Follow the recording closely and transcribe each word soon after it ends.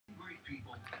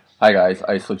Hi guys,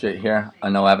 iLegit here. I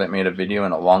know I haven't made a video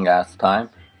in a long ass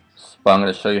time, but I'm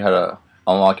going to show you how to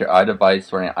unlock your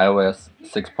iDevice running iOS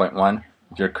 6.1.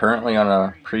 If you're currently on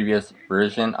a previous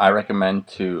version, I recommend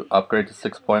to upgrade to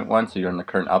 6.1 so you're in the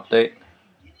current update.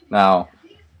 Now,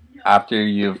 after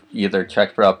you've either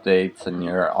checked for updates and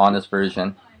you're on this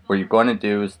version, what you're going to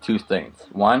do is two things.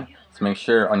 One is make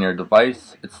sure on your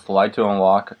device it's slide to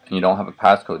unlock and you don't have a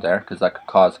passcode there because that could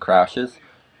cause crashes.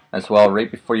 As well, right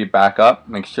before you back up,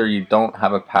 make sure you don't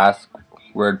have a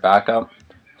password backup,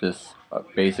 just a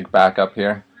basic backup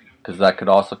here, because that could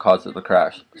also cause it to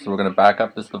crash. So we're going to back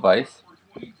up this device.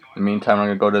 In the meantime, I'm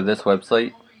going to go to this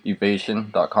website,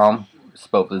 evasion.com,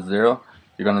 spelled with 0.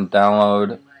 You're going to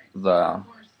download the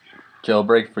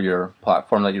jailbreak for your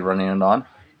platform that you're running it on.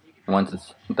 Once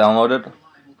it's downloaded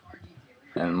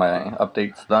and my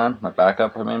update's done, my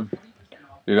backup I mean,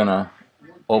 you're going to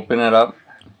open it up.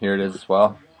 Here it is as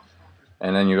well.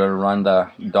 And then you're going to run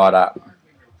the .app.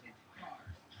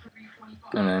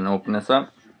 And then open this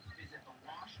up.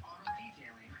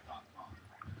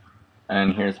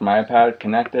 And here's my iPad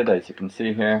connected, as you can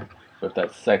see here, with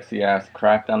that sexy ass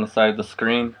crack down the side of the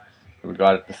screen. We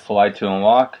got it to slide to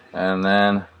unlock. And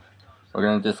then we're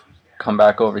going to just come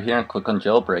back over here and click on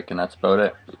jailbreak, and that's about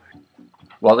it.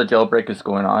 While the jailbreak is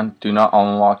going on, do not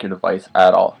unlock your device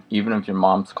at all, even if your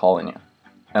mom's calling you.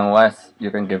 Unless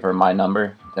you're going to give her my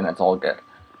number, then it's all good.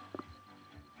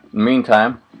 In the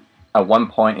meantime, at one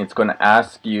point it's going to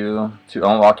ask you to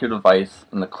unlock your device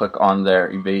and to click on their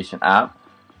Evasion app,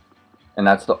 and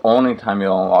that's the only time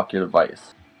you'll unlock your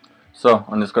device. So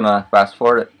I'm just going to fast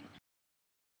forward it.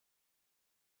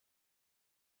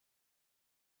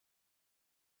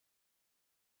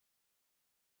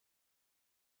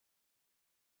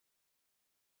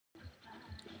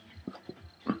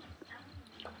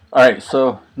 Alright,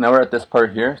 so now we're at this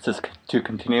part here. It says to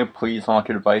continue, please unlock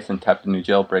your device and tap the new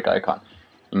jailbreak icon.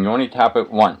 And you only tap it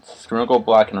once. The screen will go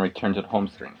black and return to the home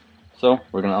screen. So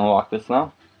we're going to unlock this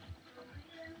now.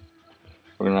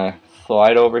 We're going to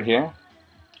slide over here.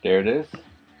 There it is.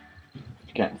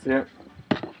 You can't see it.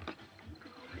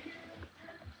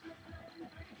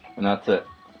 And that's it.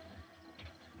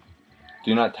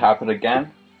 Do not tap it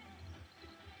again.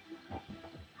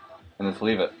 And just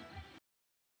leave it.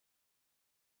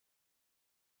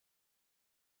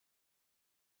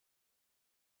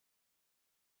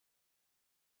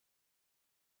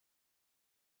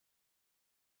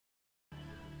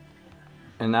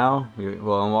 And now we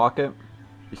will unlock it.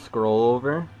 You scroll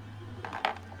over,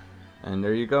 and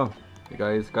there you go. You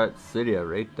guys got Cydia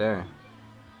right there.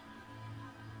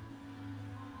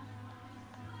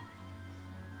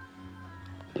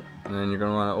 And then you're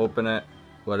going to want to open it,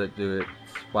 let it do its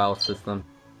file system.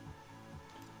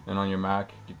 And on your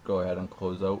Mac, you go ahead and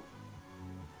close out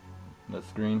the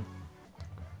screen.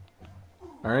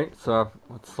 Alright, so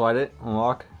let's slide it,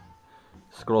 unlock,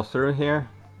 scroll through here.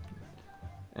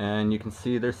 And you can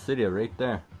see there's Cydia right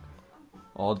there.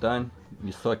 All done.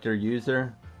 You select your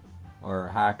user or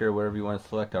hacker, whatever you want to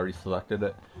select. I already selected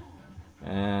it.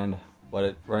 And let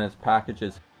it run its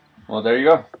packages. Well, there you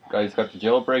go. Guys, got the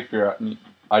jailbreak for your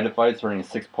iDevice running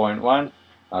 6.1.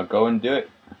 Go and do it.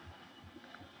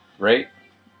 Rate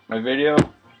my video.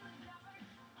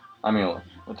 I mean,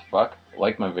 what the fuck?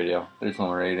 Like my video. There's no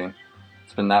rating.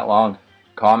 It's been that long.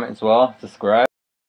 Comment as well. Subscribe.